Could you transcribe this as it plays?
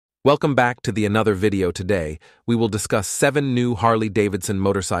Welcome back to another video. Today, we will discuss 7 new Harley-Davidson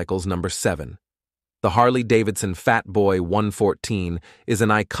motorcycles. Number 7. The Harley-Davidson Fat Boy 114 is an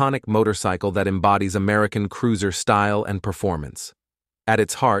iconic motorcycle that embodies American cruiser style and performance. At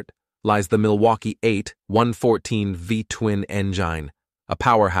its heart lies the Milwaukee 8 114 V-twin engine, a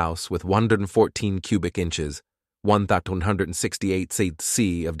powerhouse with 114 cubic inches, 1,168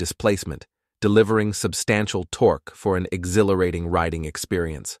 cc of displacement, delivering substantial torque for an exhilarating riding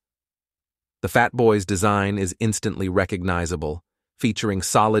experience. The Fat Boy's design is instantly recognizable, featuring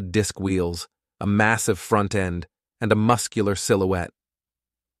solid disc wheels, a massive front end, and a muscular silhouette.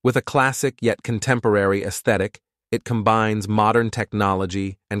 With a classic yet contemporary aesthetic, it combines modern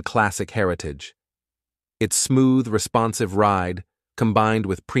technology and classic heritage. Its smooth, responsive ride, combined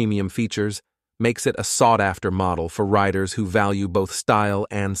with premium features, makes it a sought-after model for riders who value both style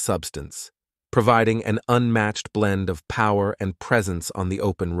and substance, providing an unmatched blend of power and presence on the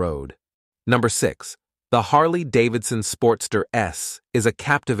open road. Number 6. The Harley-Davidson Sportster S is a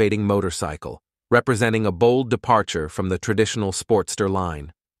captivating motorcycle, representing a bold departure from the traditional Sportster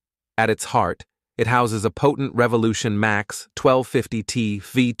line. At its heart, it houses a potent Revolution Max 1250T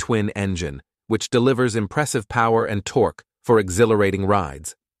V-twin engine, which delivers impressive power and torque for exhilarating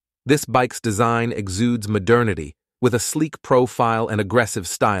rides. This bike's design exudes modernity, with a sleek profile and aggressive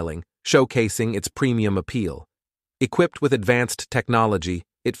styling, showcasing its premium appeal. Equipped with advanced technology,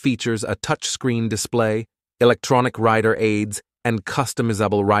 it features a touchscreen display, electronic rider aids, and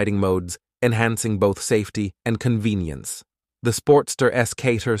customizable riding modes, enhancing both safety and convenience. The Sportster S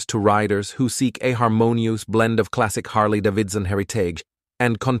caters to riders who seek a harmonious blend of classic Harley-Davidson heritage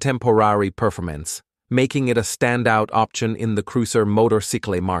and contemporary performance, making it a standout option in the cruiser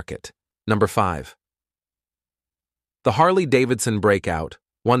motorcycle market. Number 5. The Harley-Davidson Breakout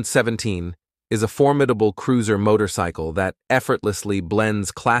 117 is a formidable cruiser motorcycle that effortlessly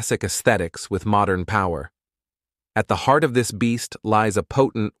blends classic aesthetics with modern power. At the heart of this beast lies a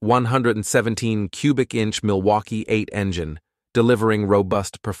potent 117 cubic inch Milwaukee 8 engine, delivering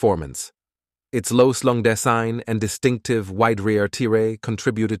robust performance. Its low-slung design and distinctive wide rear tire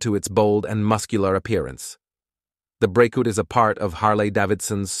contributed to its bold and muscular appearance. The Breakout is a part of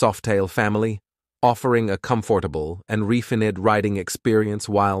Harley-Davidson's Softail family, offering a comfortable and refined riding experience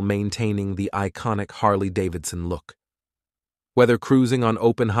while maintaining the iconic Harley-Davidson look. Whether cruising on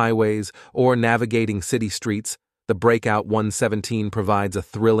open highways or navigating city streets, the Breakout 117 provides a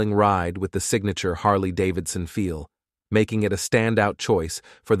thrilling ride with the signature Harley-Davidson feel, making it a standout choice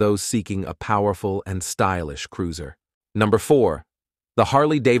for those seeking a powerful and stylish cruiser. Number 4. The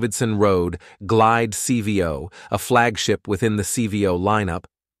Harley-Davidson Road Glide CVO, a flagship within the CVO lineup,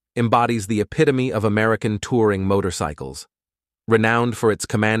 embodies the epitome of American touring motorcycles. Renowned for its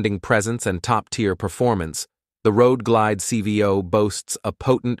commanding presence and top-tier performance, the Road Glide CVO boasts a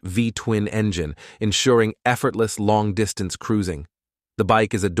potent V-twin engine, ensuring effortless long-distance cruising. The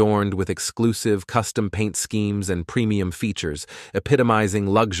bike is adorned with exclusive custom paint schemes and premium features, epitomizing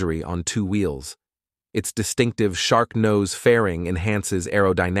luxury on 2 wheels. Its distinctive shark nose fairing enhances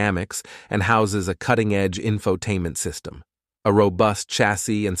aerodynamics and houses a cutting-edge infotainment system. A robust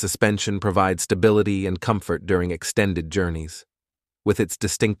chassis and suspension provide stability and comfort during extended journeys. With its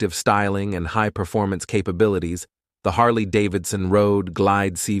distinctive styling and high-performance capabilities, the Harley-Davidson Road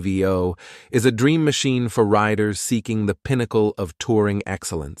Glide CVO is a dream machine for riders seeking the pinnacle of touring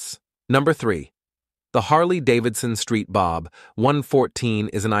excellence. Number 3. The Harley-Davidson Street Bob 114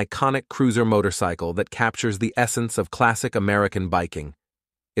 is an iconic cruiser motorcycle that captures the essence of classic American biking.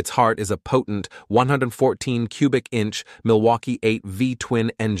 Its heart is a potent 114 cubic inch Milwaukee 8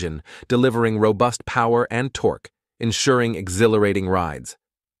 V-twin engine, delivering robust power and torque, ensuring exhilarating rides.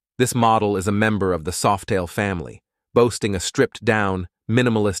 This model is a member of the Softail family, boasting a stripped-down,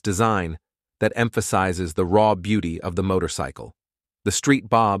 minimalist design that emphasizes the raw beauty of the motorcycle. The Street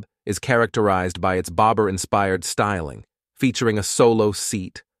Bob is characterized by its bobber-inspired styling, featuring a solo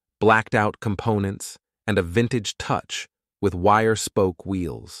seat, blacked-out components, and a vintage touch with wire-spoke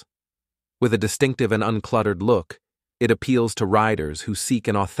wheels. With a distinctive and uncluttered look, it appeals to riders who seek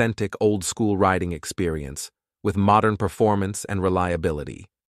an authentic old-school riding experience with modern performance and reliability.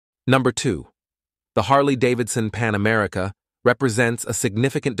 Number 2. The Harley-Davidson Pan America represents a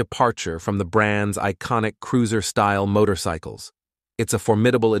significant departure from the brand's iconic cruiser-style motorcycles. It's a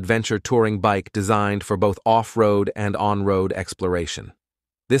formidable adventure touring bike designed for both off-road and on-road exploration.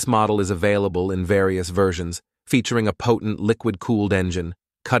 This model is available in various versions, featuring a potent liquid-cooled engine,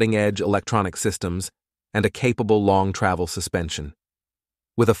 cutting-edge electronic systems, and a capable long-travel suspension.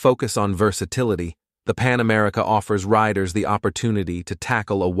 With a focus on versatility, the Pan America offers riders the opportunity to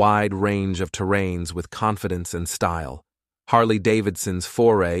tackle a wide range of terrains with confidence and style. Harley-Davidson's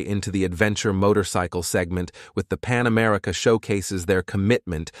foray into the adventure motorcycle segment with the Pan America showcases their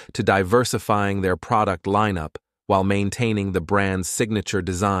commitment to diversifying their product lineup while maintaining the brand's signature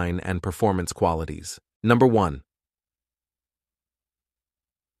design and performance qualities. Number 1.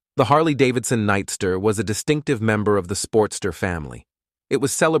 The Harley-Davidson Nightster was a distinctive member of the Sportster family. It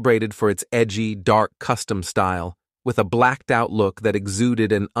was celebrated for its edgy, dark custom style, with a blacked-out look that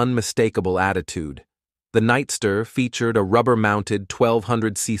exuded an unmistakable attitude. The Nightster featured a rubber-mounted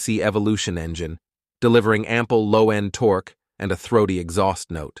 1200cc Evolution engine, delivering ample low-end torque and a throaty exhaust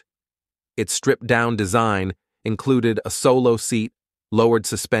note. Its stripped-down design included a solo seat, lowered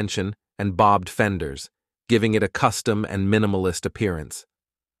suspension, and bobbed fenders, giving it a custom and minimalist appearance.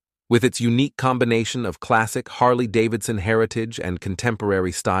 With its unique combination of classic Harley-Davidson heritage and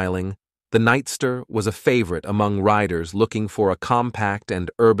contemporary styling, the Nightster was a favorite among riders looking for a compact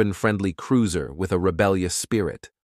and urban-friendly cruiser with a rebellious spirit.